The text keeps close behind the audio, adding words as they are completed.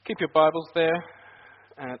Keep your Bibles there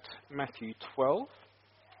at Matthew 12.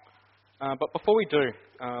 But before we do,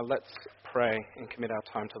 let's pray and commit our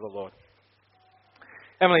time to the Lord.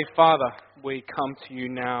 Heavenly Father, we come to you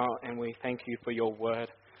now and we thank you for your word.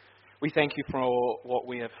 We thank you for what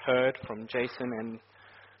we have heard from Jason and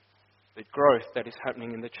the growth that is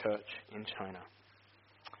happening in the church in China.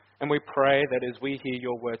 And we pray that as we hear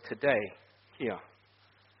your word today, here,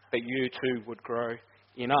 that you too would grow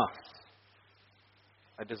in us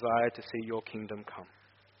a desire to see your kingdom come.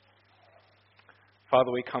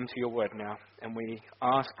 Father, we come to your word now, and we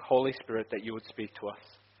ask, Holy Spirit, that you would speak to us.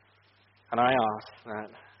 And I ask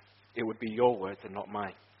that it would be your words and not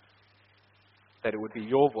mine. That it would be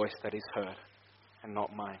your voice that is heard and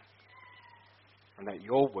not mine. And that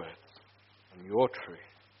your words and your truth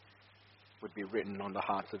would be written on the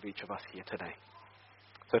hearts of each of us here today.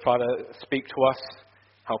 So, Father, speak to us.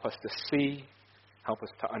 Help us to see. Help us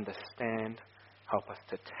to understand. Help us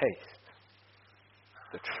to taste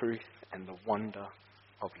the truth and the wonder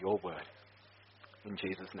of your word. In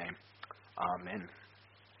Jesus' name, amen.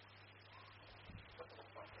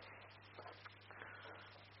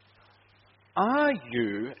 Are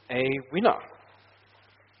you a winner?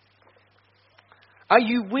 Are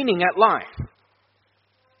you winning at life?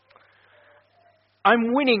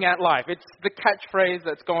 I'm winning at life. It's the catchphrase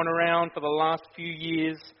that's gone around for the last few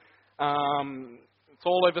years. It's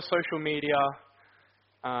all over social media.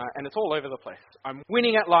 And it's all over the place. I'm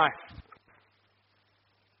winning at life.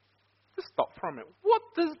 Just stop for a minute. What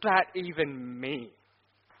does that even mean?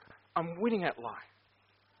 I'm winning at life.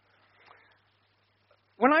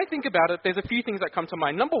 When I think about it, there's a few things that come to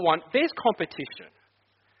mind. Number one, there's competition.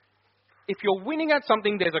 If you're winning at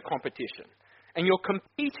something, there's a competition. And you're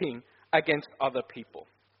competing against other people.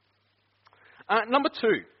 Number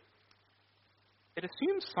two, it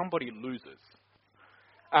assumes somebody loses.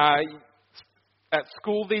 At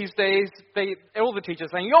school these days, all the teachers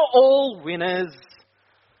are saying, you're all winners.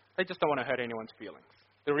 They just don't want to hurt anyone's feelings.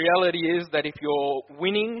 The reality is that if you're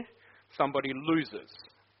winning, somebody loses.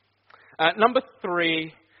 Number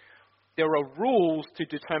three, there are rules to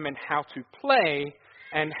determine how to play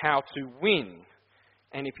and how to win.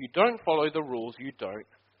 And if you don't follow the rules, you don't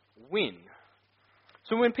win.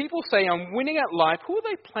 So when people say, I'm winning at life, who are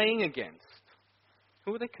they playing against?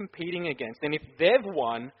 Who are they competing against? And if they've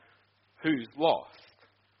won, who's lost?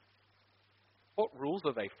 What rules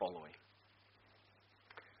are they following?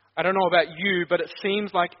 I don't know about you, but it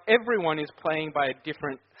seems like everyone is playing by a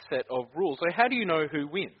different set of rules. So how do you know who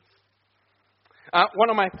wins?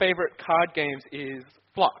 One of my favorite card games is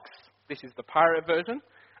Flux. This is the pirate version.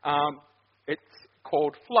 It's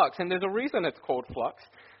called Flux, and there's a reason it's called Flux,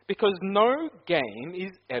 because no game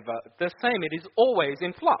is ever the same. It is always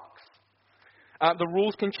in flux. The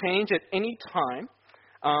rules can change at any time.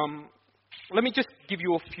 Let me just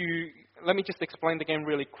explain the game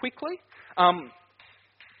really quickly.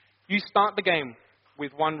 You start the game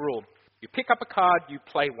with one rule. You pick up a card, you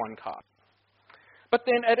play one card. But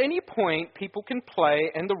then at any point, people can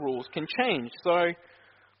play and the rules can change. So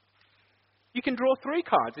you can draw 3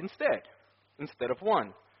 cards instead of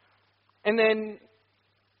one. And then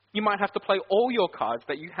you might have to play all your cards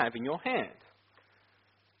that you have in your hand.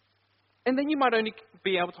 And then you might only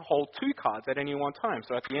be able to hold 2 cards at any one time.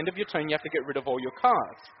 So at the end of your turn, you have to get rid of all your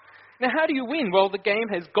cards. Now, how do you win? Well, the game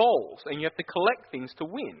has goals, and you have to collect things to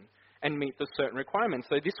win and meet the certain requirements.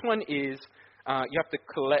 So this one is you have to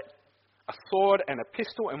collect a sword and a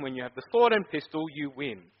pistol, and when you have the sword and pistol, you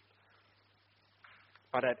win.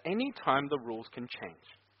 But at any time, the rules can change.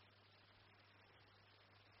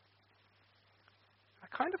 I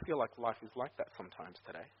kind of feel like life is like that sometimes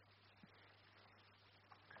today.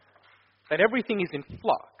 That everything is in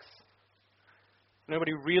flux.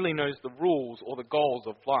 Nobody really knows the rules or the goals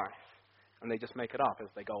of life, and they just make it up as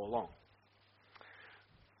they go along.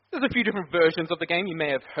 There's a few different versions of the game. You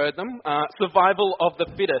may have heard them. Survival of the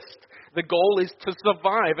fittest. The goal is to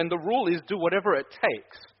survive, and the rule is do whatever it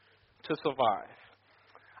takes to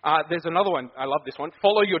survive. There's another one. I love this one.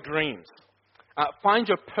 Follow your dreams. Find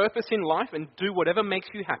your purpose in life and do whatever makes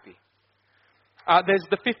you happy. There's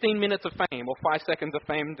the 15 minutes of fame, or 5 seconds of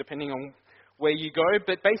fame, depending on where you go.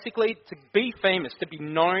 But basically, to be famous, to be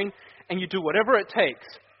known, and you do whatever it takes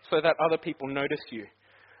so that other people notice you.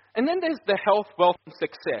 And then there's the health, wealth, and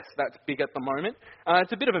success. That's big at the moment.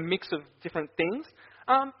 It's a bit of a mix of different things.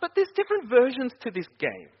 But there's different versions to this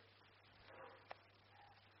game.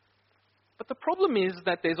 But the problem is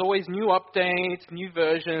that there's always new updates, new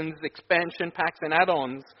versions, expansion packs, and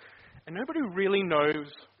add-ons. And nobody really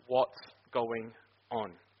knows what's going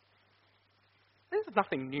on. There's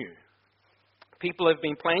nothing new. People have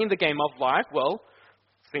been playing the game of life, well,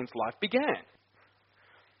 since life began.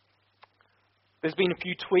 There's been a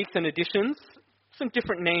few tweaks and additions, some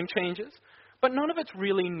different name changes, but none of it's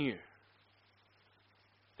really new.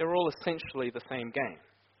 They're all essentially the same game.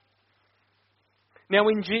 Now,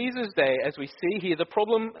 in Jesus' day, as we see here, the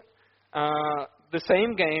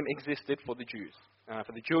same game existed for the Jews,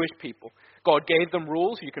 for the Jewish people. God gave them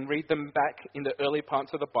rules. You can read them back in the early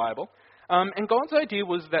parts of the Bible. And God's idea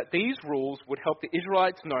was that these rules would help the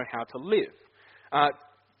Israelites know how to live.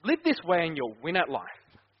 Live this way and you'll win at life.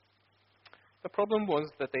 The problem was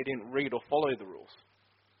that they didn't read or follow the rules.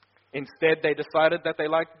 Instead, they decided that they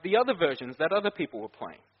liked the other versions that other people were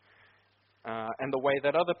playing, and the way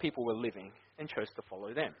that other people were living, and chose to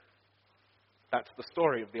follow them. That's the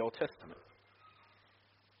story of the Old Testament.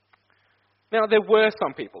 Now, there were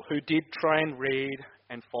some people who did try and read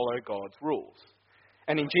and follow God's rules.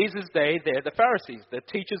 And in Jesus' day, they're the Pharisees, the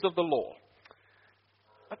teachers of the law.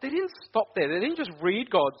 But they didn't stop there. They didn't just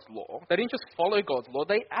read God's law. They didn't just follow God's law.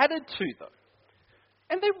 They added to them.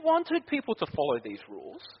 And they wanted people to follow these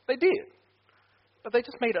rules. They did. But they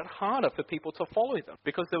just made it harder for people to follow them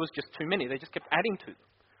because there was just too many. They just kept adding to them.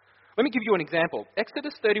 Let me give you an example.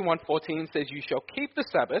 Exodus 31:14 says, "You shall keep the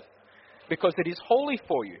Sabbath because it is holy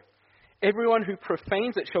for you. Everyone who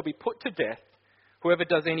profanes it shall be put to death. Whoever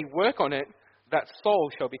does any work on it, that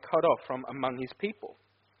soul shall be cut off from among his people."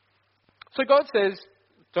 So God says,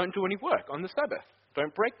 don't do any work on the Sabbath.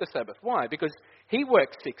 Don't break the Sabbath. Why? Because he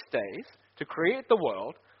worked 6 days to create the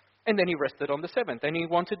world, and then he rested on the seventh. And he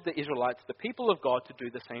wanted the Israelites, the people of God, to do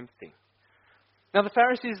the same thing. Now the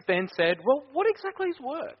Pharisees then said, well, what exactly is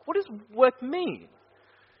work? What does work mean?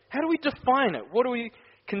 How do we define it? What do we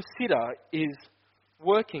consider is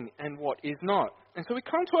working and what is not? And so we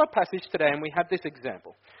come to our passage today and we have this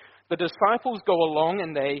example. The disciples go along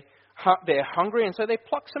and they're hungry, and so they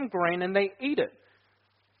pluck some grain and they eat it.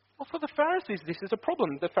 Well, for the Pharisees, this is a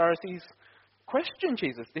problem. The Pharisees question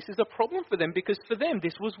Jesus. This is a problem for them because for them,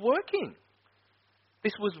 this was working.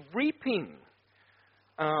 This was reaping.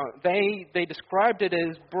 They described it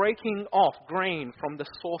as breaking off grain from the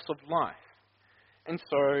source of life. And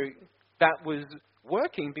so that was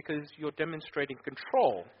working because you're demonstrating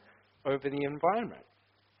control over the environment.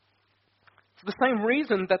 It's the same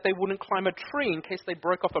reason that they wouldn't climb a tree in case they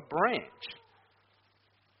broke off a branch.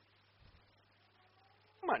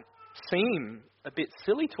 It might seem a bit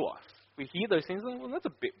silly to us. We hear those things and, well, that's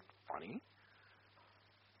a bit funny.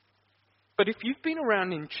 But if you've been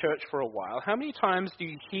around in church for a while, how many times do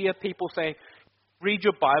you hear people say, read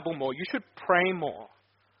your Bible more, you should pray more,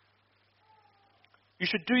 you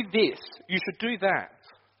should do this, you should do that?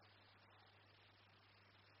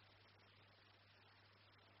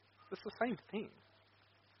 It's the same thing.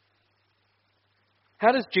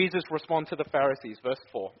 How does Jesus respond to the Pharisees? Verse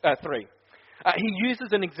 3. He uses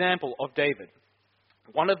an example of David,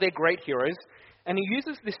 one of their great heroes, and he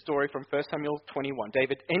uses this story from 1 Samuel 21.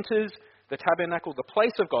 David enters the tabernacle, the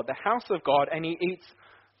place of God, the house of God, and he eats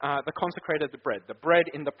the consecrated bread, the bread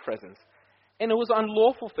in the presence. And it was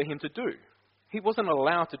unlawful for him to do. He wasn't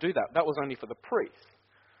allowed to do that. That was only for the priests.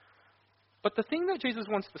 But the thing that Jesus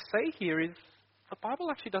wants to say here is the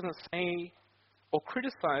Bible actually doesn't say or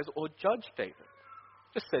criticize or judge David.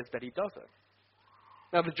 It just says that he does it.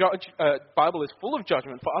 Now, the Bible is full of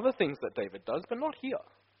judgment for other things that David does, but not here.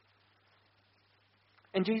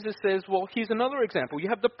 And Jesus says, well, here's another example. You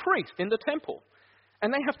have the priest in the temple,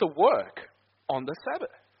 and they have to work on the Sabbath.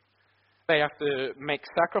 They have to make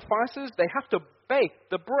sacrifices. They have to bake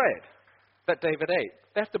the bread that David ate.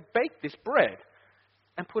 They have to bake this bread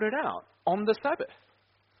and put it out on the Sabbath.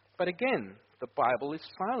 But again, the Bible is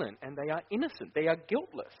silent, and they are innocent. They are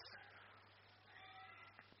guiltless.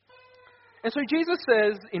 And so Jesus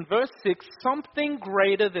says in verse 6, something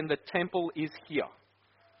greater than the temple is here.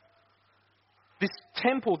 This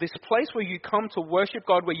temple, this place where you come to worship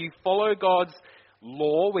God, where you follow God's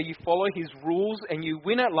law, where you follow his rules and you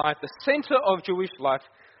win at life, the center of Jewish life,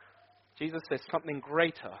 Jesus says something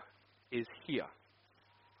greater is here.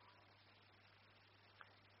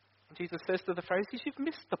 And Jesus says to the Pharisees, you've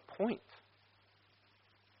missed the point.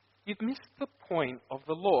 You've missed the point of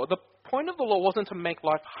the law. The point of the law wasn't to make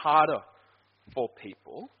life harder for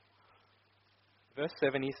people. Verse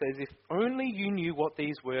 7, he says, if only you knew what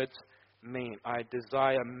these words mean, I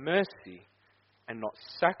desire mercy and not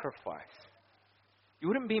sacrifice. You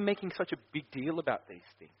wouldn't be making such a big deal about these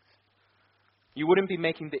things. You wouldn't be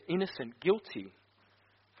making the innocent guilty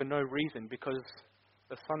for no reason, because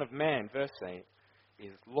the Son of Man, verse 8,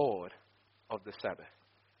 is Lord of the Sabbath.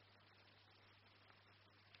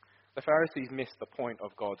 The Pharisees missed the point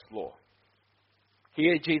of God's law.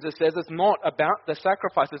 Here Jesus says it's not about the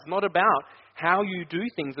sacrifice. It's not about how you do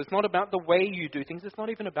things. It's not about the way you do things. It's not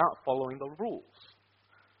even about following the rules.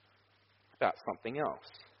 about something else.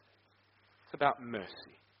 It's about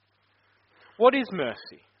mercy. What is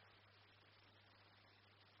mercy?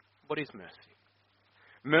 What is mercy?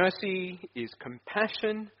 Mercy is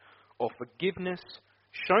compassion or forgiveness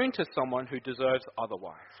shown to someone who deserves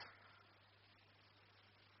otherwise.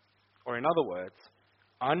 Or in other words,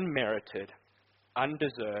 unmerited,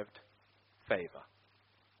 undeserved favour.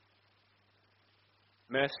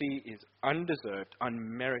 Mercy is undeserved,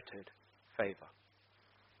 unmerited favour.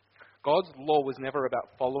 God's law was never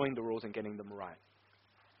about following the rules and getting them right.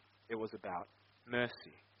 It was about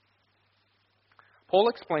mercy. Paul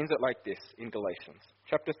explains it like this in Galatians,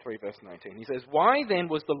 chapter 3, verse 19. He says, "Why then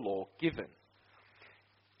was the law given?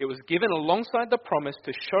 It was given alongside the promise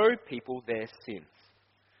to show people their sins.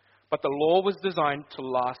 But the law was designed to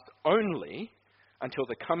last only until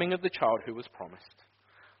the coming of the child who was promised.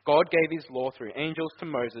 God gave his law through angels to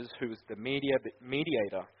Moses, who was the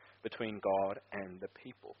mediator between God and the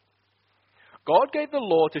people." God gave the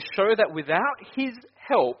law to show that without his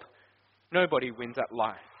help, nobody wins at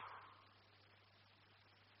life.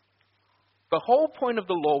 The whole point of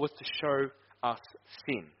the law was to show us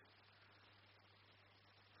sin.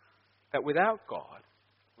 That without God,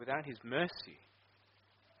 without his mercy,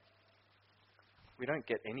 we don't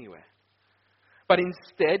get anywhere. But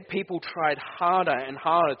instead, people tried harder and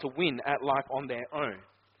harder to win at life on their own.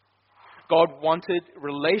 God wanted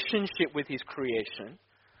relationship with his creation.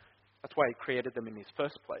 That's why he created them in his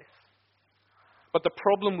first place. But the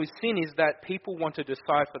problem with sin is that people want to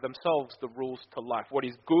decide for themselves the rules to life, what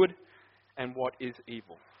is good and what is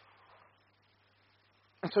evil.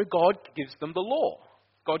 And so God gives them the law.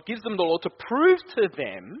 God gives them the law to prove to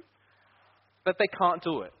them that they can't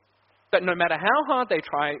do it. That no matter how hard they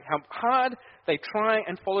try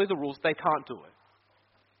and follow the rules, they can't do it.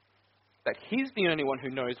 That he's the only one who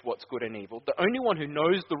knows what's good and evil, the only one who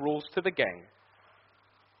knows the rules to the game.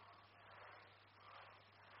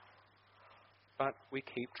 But we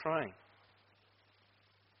keep trying.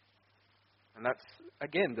 And that's,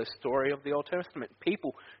 again, the story of the Old Testament.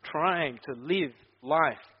 People trying to live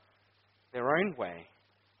life their own way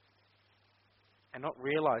and not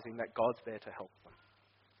realizing that God's there to help them.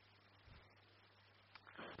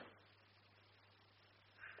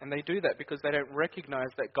 And they do that because they don't recognize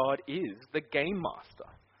that God is the game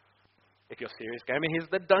master. If you're a serious gamer, he's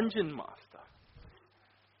the dungeon master.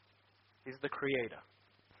 He's the creator.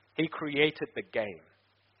 He created the game.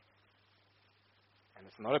 And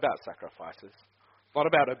it's not about sacrifices. It's not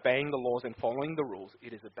about obeying the laws and following the rules.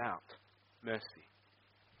 It is about mercy.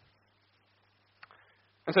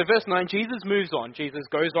 And so verse 9, Jesus moves on. Jesus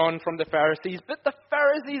goes on from the Pharisees, but the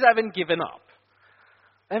Pharisees haven't given up.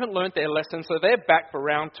 They haven't learnt their lesson, so they're back for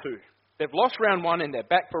round 2. They've lost round 1 and they're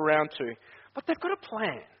back for round 2. But they've got a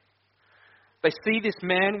plan. They see this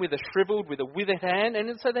man with a withered hand,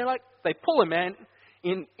 and so they pull a man,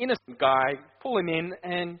 an innocent guy, pull him in,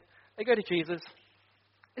 and they go to Jesus.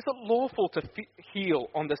 Is it lawful to heal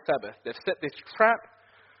on the Sabbath? They've set this trap,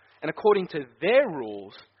 and according to their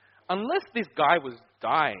rules, unless this guy was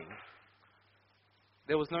dying,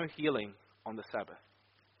 there was no healing on the Sabbath.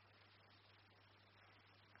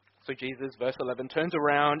 So Jesus, verse 11, turns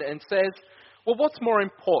around and says, well, what's more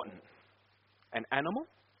important? An animal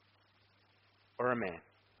or a man?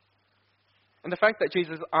 And the fact that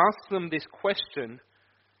Jesus asks them this question,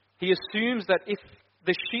 he assumes that if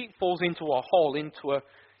the sheep falls into a hole, into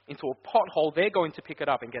a pothole, they're going to pick it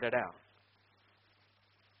up and get it out.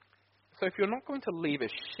 So if you're not going to leave a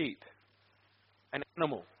sheep, an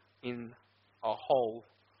animal, in a hole,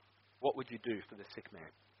 what would you do for the sick man?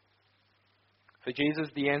 For Jesus,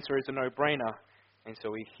 the answer is a no-brainer, and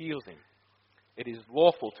so he heals him. It is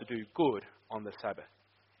lawful to do good on the Sabbath.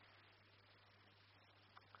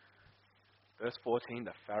 Verse 14,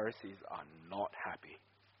 the Pharisees are not happy.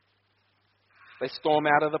 They storm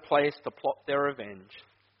out of the place to plot their revenge.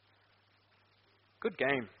 Good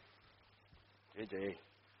game. GG.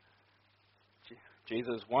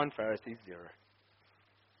 Jesus 1, Pharisees 0.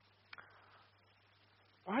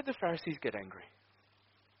 Why did the Pharisees get angry?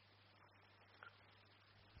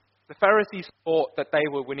 The Pharisees thought that they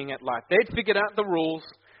were winning at life. They'd figured out the rules,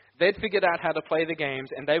 they'd figured out how to play the games,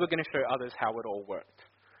 and they were going to show others how it all worked.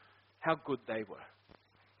 How good they were.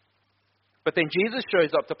 But then Jesus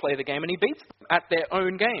shows up to play the game and he beats them at their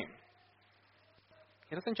own game.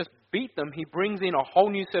 He doesn't just beat them, he brings in a whole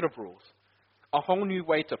new set of rules, a whole new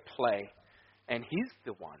way to play. And he's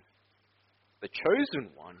the one, the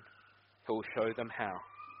chosen one, who will show them how.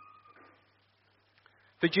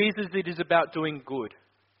 For Jesus, it is about doing good,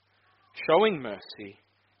 showing mercy,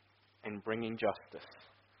 and bringing justice.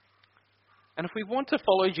 And if we want to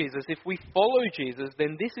follow Jesus, if we follow Jesus,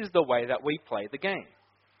 then this is the way that we play the game.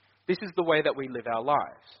 This is the way that we live our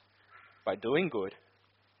lives, by doing good,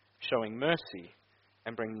 showing mercy,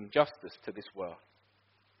 and bringing justice to this world.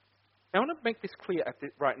 Now, I want to make this clear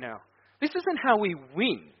right now. This isn't how we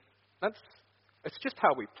win. It's just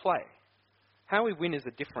how we play. How we win is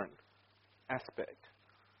a different aspect.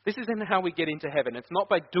 This isn't how we get into heaven. It's not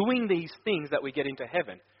by doing these things that we get into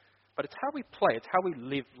heaven, but it's how we play. It's how we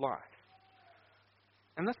live life.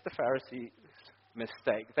 And that's the Pharisees'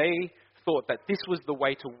 mistake. They thought that this was the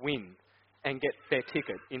way to win and get their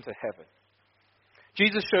ticket into heaven.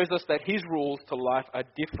 Jesus shows us that his rules to life are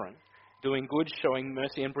different. Doing good, showing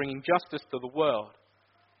mercy, and bringing justice to the world.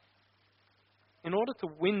 In order to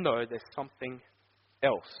win, though, there's something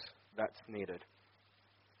else that's needed.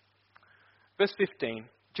 Verse 15.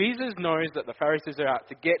 Jesus knows that the Pharisees are out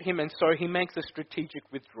to get him, and so he makes a strategic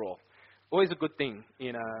withdrawal. Always a good thing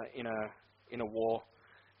in a war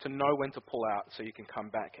to know when to pull out so you can come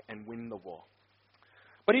back and win the war.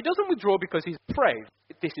 But he doesn't withdraw because he's afraid.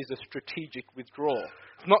 This is a strategic withdrawal.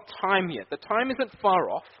 It's not time yet. The time isn't far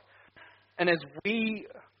off. And as we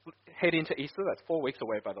head into Easter, that's 4 weeks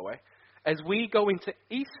away, by the way, as we go into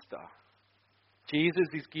Easter, Jesus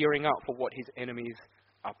is gearing up for what his enemies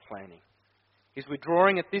are planning. He's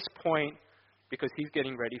withdrawing at this point because he's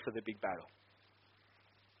getting ready for the big battle.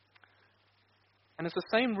 And it's the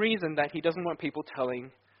same reason that he doesn't want people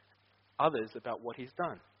telling others about what he's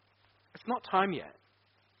done. It's not time yet.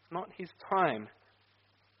 It's not his time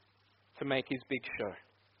to make his big show.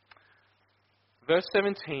 Verse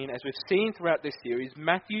 17, as we've seen throughout this series,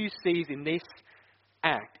 Matthew sees in this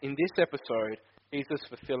act, in this episode, Jesus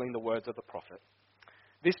fulfilling the words of the prophet.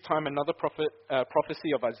 This time another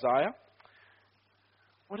prophecy of Isaiah.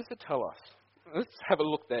 What does it tell us? Let's have a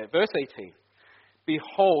look there. Verse 18.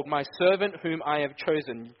 Behold, my servant whom I have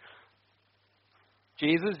chosen.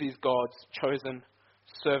 Jesus is God's chosen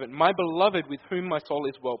servant. My beloved with whom my soul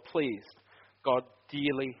is well pleased. God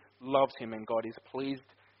dearly loves him and God is pleased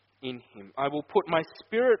in him. I will put my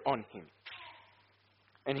spirit on him,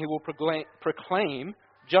 and he will proclaim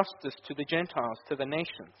justice to the Gentiles, to the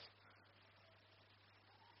nations.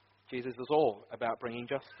 Jesus is all about bringing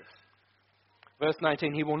justice. Verse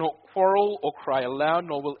 19, he will not quarrel or cry aloud,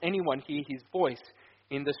 nor will anyone hear his voice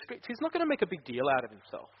in the streets. He's not going to make a big deal out of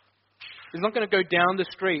himself. He's not going to go down the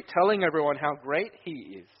street telling everyone how great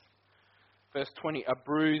he is. Verse 20, a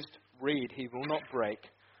bruised reed he will not break,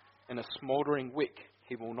 and a smouldering wick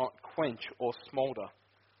he will not quench or smoulder.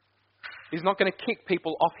 He's not going to kick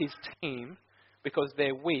people off his team because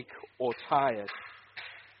they're weak or tired.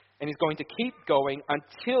 And he's going to keep going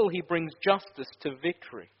until he brings justice to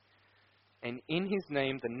victory. And in his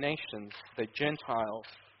name, the nations, the Gentiles,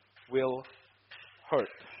 will hope.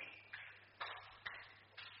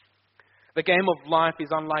 The game of life is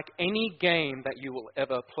unlike any game that you will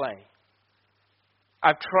ever play.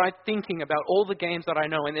 I've tried thinking about all the games that I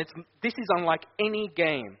know, and this is unlike any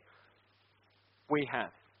game we have.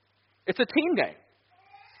 It's a team game.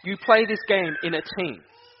 You play this game in a team.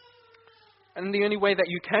 And the only way that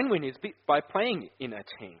you can win is by playing in a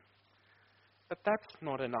team. But that's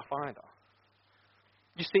not enough either.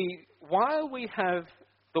 You see, while we have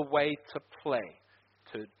the way to play,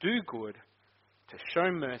 to do good, to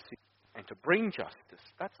show mercy, and to bring justice,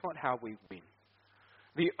 that's not how we win.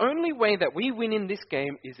 The only way that we win in this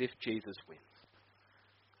game is if Jesus wins.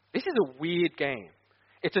 This is a weird game.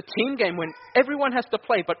 It's a team game when everyone has to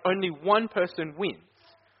play, but only one person wins.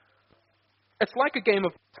 It's like a game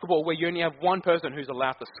of basketball where you only have one person who's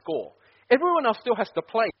allowed to score. Everyone else still has to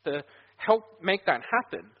play to help make that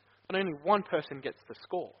happen, but only one person gets to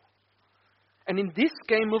score. And in this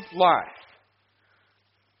game of life,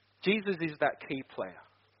 Jesus is that key player.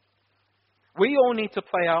 We all need to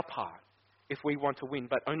play our part if we want to win,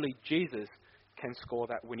 but only Jesus can score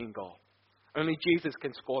that winning goal. Only Jesus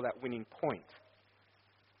can score that winning point.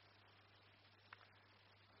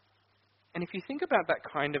 And if you think about that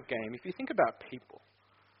kind of game, if you think about people,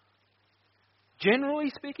 generally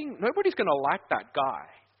speaking, nobody's going to like that guy.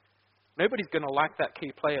 Nobody's going to like that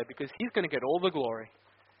key player because he's going to get all the glory.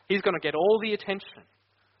 He's going to get all the attention.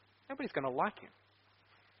 Nobody's going to like him.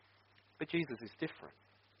 But Jesus is different.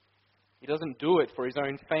 He doesn't do it for his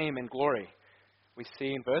own fame and glory. We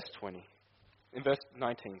see in verse 19, He's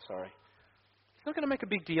not going to make a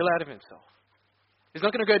big deal out of himself. He's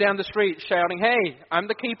not going to go down the street shouting, hey, I'm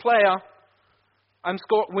the key player. I'm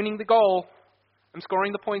winning the goal. I'm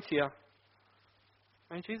scoring the points here.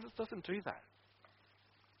 I mean, Jesus doesn't do that.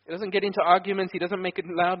 He doesn't get into arguments. He doesn't make a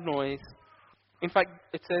loud noise. In fact,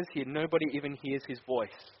 it says here, nobody even hears his voice.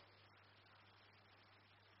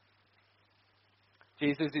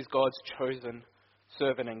 Jesus is God's chosen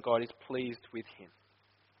servant and God is pleased with him.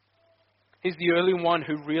 He's the only one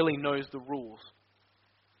who really knows the rules,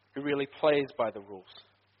 who really plays by the rules.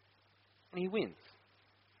 And he wins.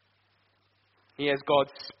 He has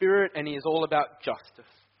God's Spirit, and he is all about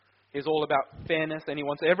justice. He's all about fairness, and he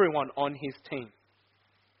wants everyone on his team.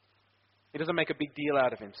 He doesn't make a big deal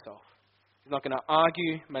out of himself. He's not going to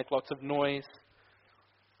argue, make lots of noise.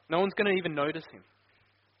 No one's going to even notice him.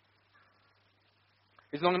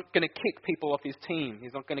 He's not going to kick people off his team.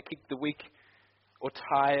 He's not going to kick the weak or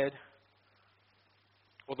tired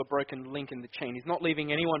or the broken link in the chain. He's not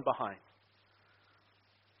leaving anyone behind.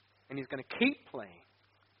 And he's going to keep playing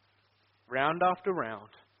round after round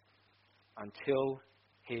until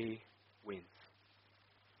he wins.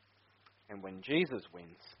 And when Jesus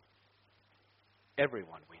wins,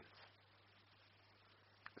 everyone wins.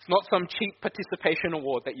 It's not some cheap participation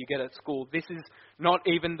award that you get at school. This is not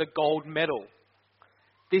even the gold medal.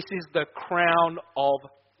 This is the crown of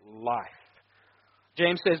life.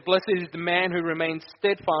 James says, "Blessed is the man who remains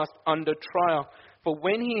steadfast under trial. For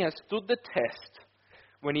when he has stood the test,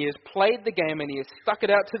 when he has played the game and he has stuck it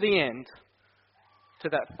out to the end, to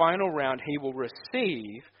that final round, he will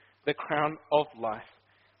receive the crown of life,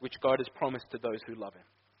 which God has promised to those who love him."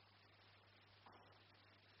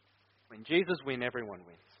 When Jesus wins, everyone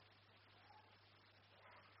wins.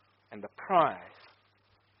 And the prize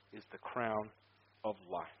is the crown of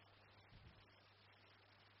life.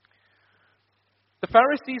 The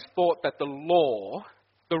Pharisees thought that the law,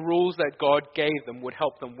 the rules that God gave them, would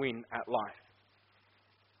help them win at life.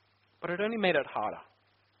 But it only made it harder.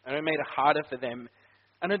 It only made it harder for them.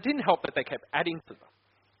 And it didn't help that they kept adding to them.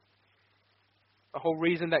 The whole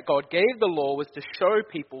reason that God gave the law was to show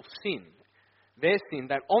people sin. Their sin,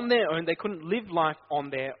 that on their own they couldn't live life on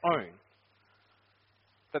their own.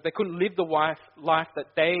 That they couldn't live the life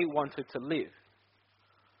that they wanted to live.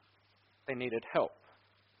 They needed help.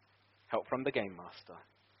 Help from the game master.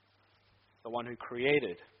 The one who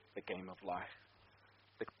created the game of life.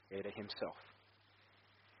 The Creator himself.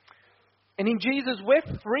 And in Jesus, we're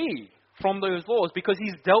free from those laws because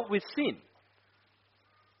he's dealt with sin.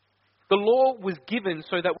 The law was given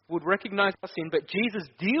so that we would recognize our sin, but Jesus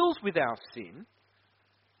deals with our sin,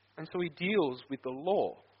 and so he deals with the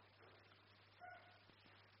law.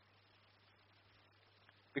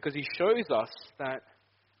 Because he shows us that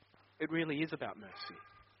it really is about mercy.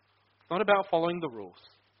 It's not about following the rules.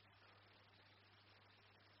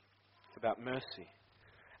 It's about mercy.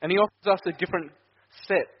 And he offers us a different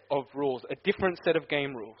set of rules, a different set of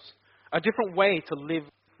game rules, a different way to live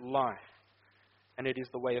life. And it is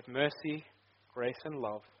the way of mercy, grace and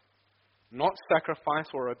love, not sacrifice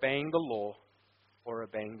or obeying the law or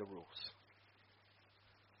obeying the rules.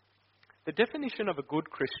 The definition of a good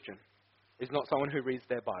Christian is not someone who reads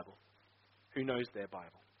their Bible, who knows their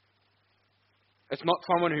Bible. It's not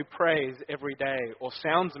someone who prays every day or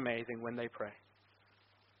sounds amazing when they pray.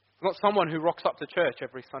 It's not someone who rocks up to church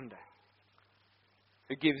every Sunday,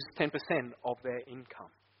 who gives 10% of their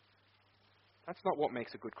income. That's not what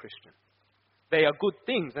makes a good Christian. They are good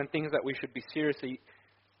things and things that we should be seriously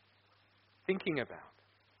thinking about.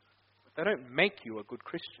 But they don't make you a good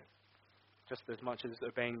Christian, just as much as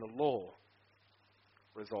obeying the law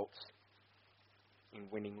results in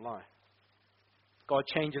winning life. God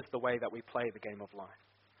changes the way that we play the game of life.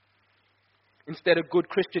 Instead, a good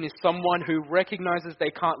Christian is someone who recognizes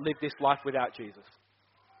they can't live this life without Jesus.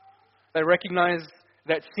 They recognize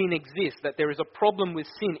that sin exists, that there is a problem with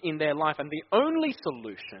sin in their life, and the only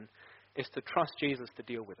solution is to trust Jesus to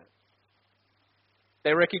deal with it.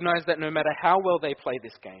 They recognize that no matter how well they play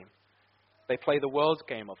this game, they play the world's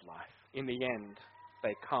game of life. In the end,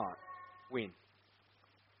 they can't win.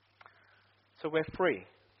 So we're free.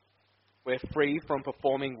 We're free from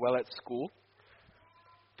performing well at school.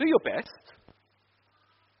 Do your best,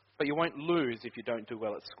 but you won't lose if you don't do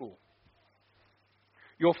well at school.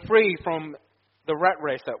 You're free from the rat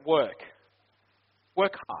race at work.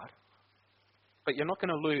 Work hard, but you're not going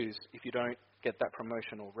to lose if you don't get that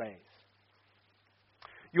promotion or raise.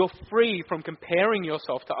 You're free from comparing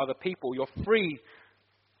yourself to other people. You're free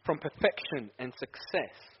from perfection and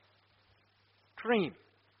success. Dream.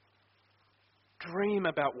 Dream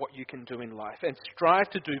about what you can do in life and strive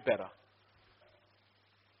to do better.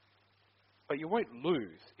 But you won't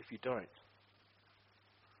lose if you don't.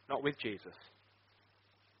 Not with Jesus.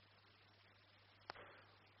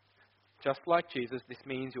 Just like Jesus, this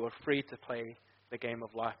means you are free to play the game of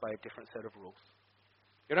life by a different set of rules.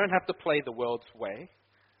 You don't have to play the world's way.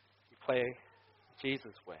 You play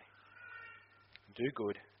Jesus' way. Do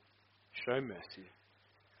good, show mercy,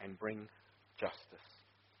 and bring justice.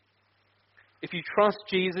 If you trust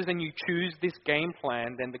Jesus and you choose this game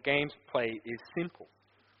plan, then the game's play is simple.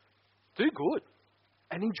 Do good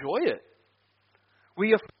and enjoy it.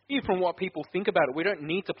 We are free from what people think about it. We don't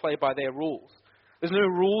need to play by their rules. There's no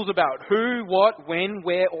rules about who, what, when,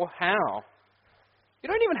 where, or how. You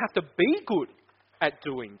don't even have to be good at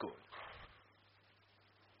doing good.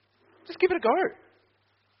 Just give it a go.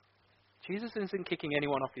 Jesus isn't kicking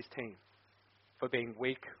anyone off his team for being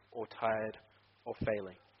weak or tired or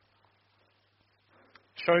failing.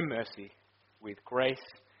 Show mercy with grace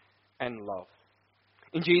and love.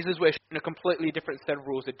 In Jesus, we're shown a completely different set of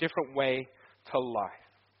rules, a different way to life.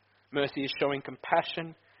 Mercy is showing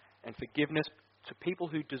compassion and forgiveness to people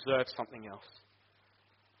who deserve something else.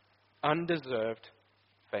 Undeserved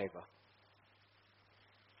favor.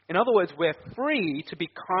 In other words, we're free to be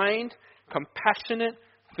kind, compassionate,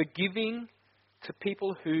 forgiving to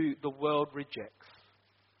people who the world rejects,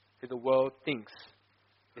 who the world thinks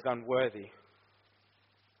is unworthy.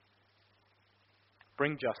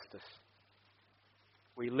 Bring justice.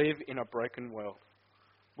 We live in a broken world.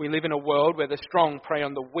 We live in a world where the strong prey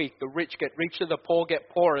on the weak, the rich get richer, the poor get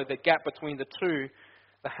poorer, the gap between the two,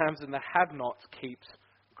 the haves and the have-nots keeps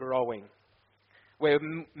growing. Where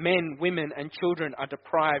men, women and children are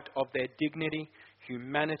deprived of their dignity,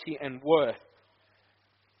 humanity and worth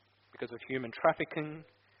because of human trafficking,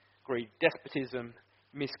 greed, despotism,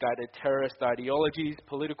 misguided terrorist ideologies,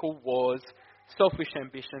 political wars, selfish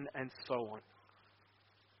ambition and so on.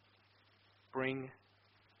 Bring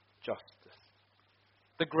justice.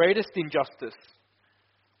 The greatest injustice,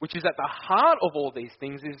 which is at the heart of all these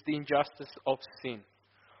things, is the injustice of sin.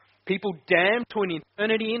 People damned to an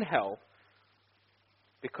eternity in hell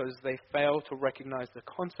because they fail to recognize the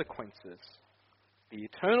consequences, the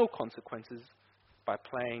eternal consequences, by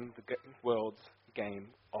playing the world's game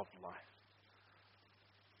of life.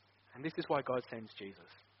 And this is why God sends Jesus,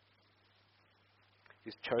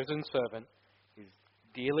 his chosen servant, his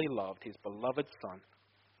dearly loved, his beloved Son,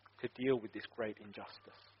 to deal with this great injustice.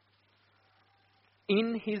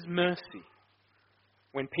 In his mercy,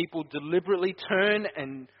 when people deliberately turn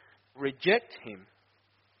and reject him,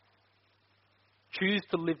 choose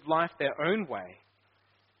to live life their own way,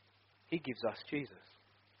 he gives us Jesus.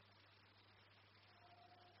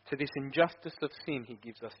 To this injustice of sin, he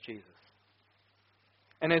gives us Jesus.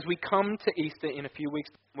 And as we come to Easter in a few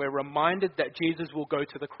weeks, we're reminded that Jesus will go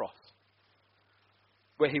to the cross,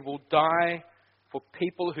 where he will die for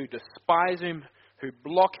people who despise him, who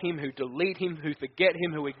block him, who delete him, who forget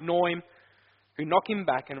him, who ignore him, who knock him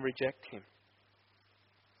back and reject him.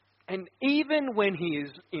 And even when he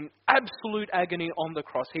is in absolute agony on the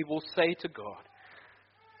cross, he will say to God,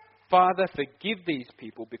 Father, forgive these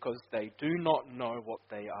people because they do not know what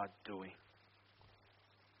they are doing.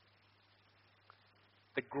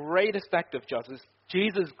 The greatest act of justice,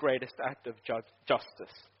 Jesus' greatest act of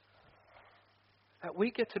justice, that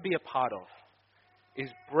we get to be a part of, is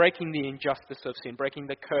breaking the injustice of sin, breaking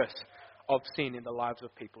the curse of sin in the lives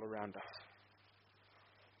of people around us.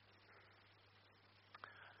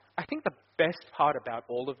 I think the best part about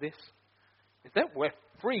all of this is that we're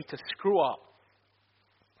free to screw up.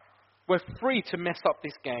 We're free to mess up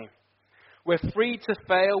this game. We're free to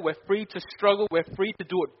fail. We're free to struggle. We're free to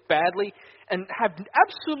do it badly and have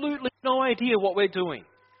absolutely no idea what we're doing.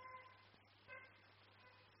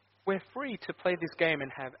 We're free to play this game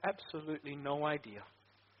and have absolutely no idea.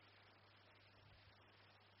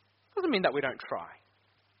 Doesn't mean that we don't try.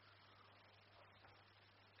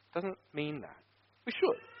 Doesn't mean that. We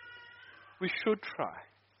should. We should try.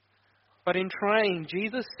 But in trying,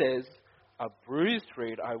 Jesus says, a bruised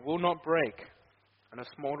reed I will not break, and a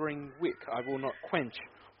smouldering wick I will not quench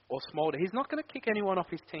or smoulder. He's not going to kick anyone off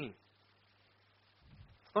his team.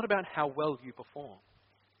 It's not about how well you perform.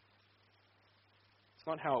 It's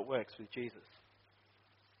not how it works with Jesus.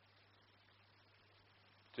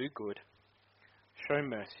 Do good, show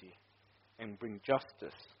mercy, and bring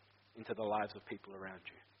justice into the lives of people around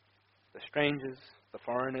you. The strangers, the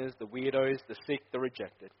foreigners, the weirdos, the sick, the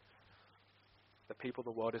rejected. The people the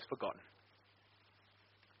world has forgotten.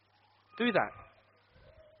 Do that,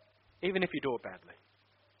 even if you do it badly.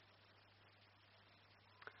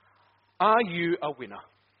 Are you a winner?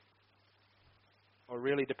 Or it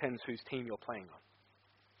really depends whose team you're playing on.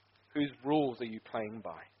 Whose rules are you playing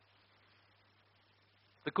by?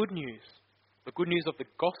 The good news of the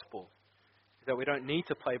gospel is that we don't need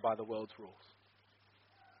to play by the world's rules.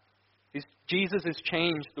 Jesus has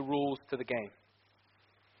changed the rules to the game.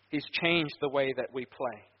 He's changed the way that we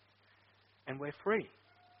play. And we're free.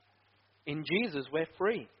 In Jesus, we're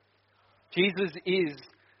free. Jesus is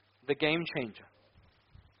the game changer,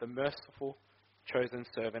 the merciful, chosen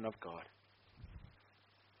servant of God.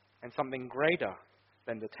 And something greater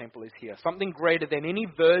than the temple is here. Something greater than any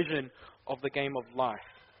version of the game of life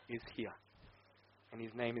is here. And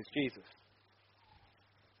his name is Jesus.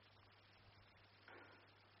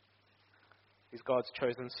 He's God's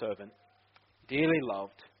chosen servant, dearly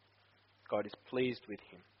loved. God is pleased with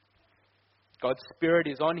him. God's Spirit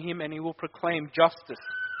is on him, and he will proclaim justice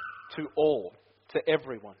to all, to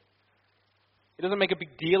everyone. He doesn't make a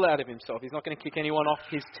big deal out of himself. He's not going to kick anyone off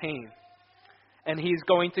his team. And he's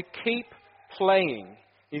going to keep playing.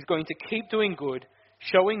 He's going to keep doing good,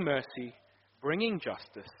 showing mercy, bringing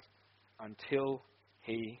justice until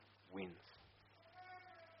he wins.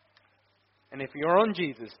 And if you're on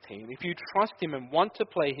Jesus' team, if you trust him and want to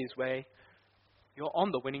play his way, you're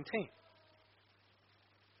on the winning team.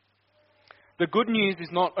 The good news is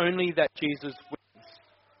not only that Jesus wins,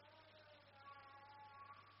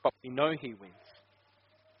 but we know he wins.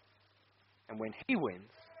 And when he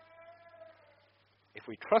wins, if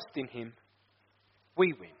we trust in him,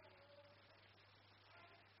 we win.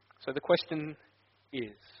 So the question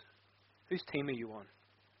is, whose team are you on?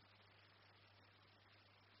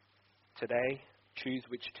 Today, choose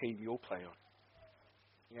which team you'll play on.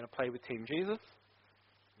 You're going to play with Team Jesus?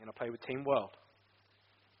 You're going to play with Team World?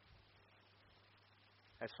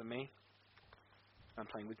 As for me, I'm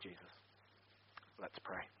playing with Jesus. Let's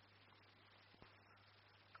pray.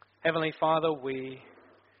 Heavenly Father, we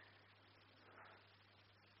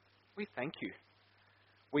thank you.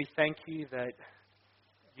 We thank you that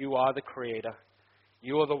you are the Creator.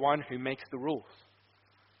 You are the one who makes the rules.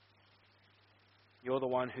 You're the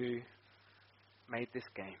one who made this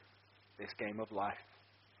game of life.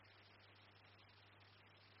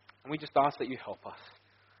 And we just ask that you help us.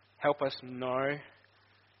 Help us know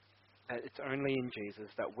that it's only in Jesus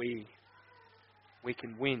that we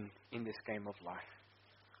can win in this game of life.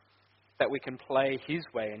 That we can play his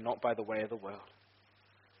way and not by the way of the world.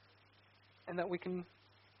 And that we can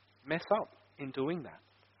mess up in doing that.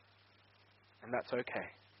 And that's okay.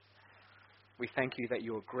 We thank you that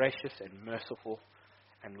you are gracious and merciful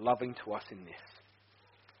and loving to us in this.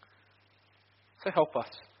 So help us.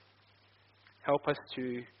 Help us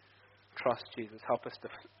to trust Jesus. Help us to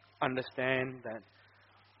understand that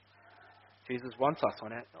Jesus wants us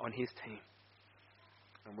on his team.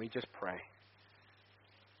 And we just pray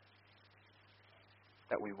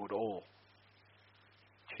that we would all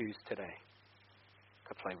choose today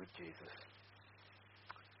to play with Jesus.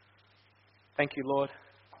 Thank you, Lord,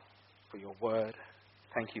 for your word.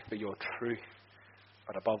 Thank you for your truth.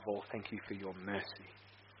 But above all, thank you for your mercy,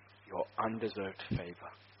 your undeserved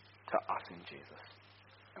favor to us in Jesus.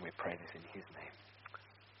 And we pray this in his name.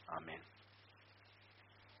 Amen.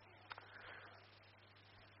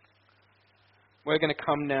 We're going to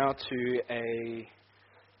come now to a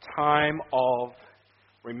time of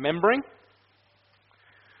remembering.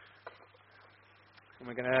 And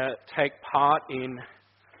we're going to take part in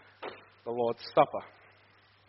the Lord's Supper.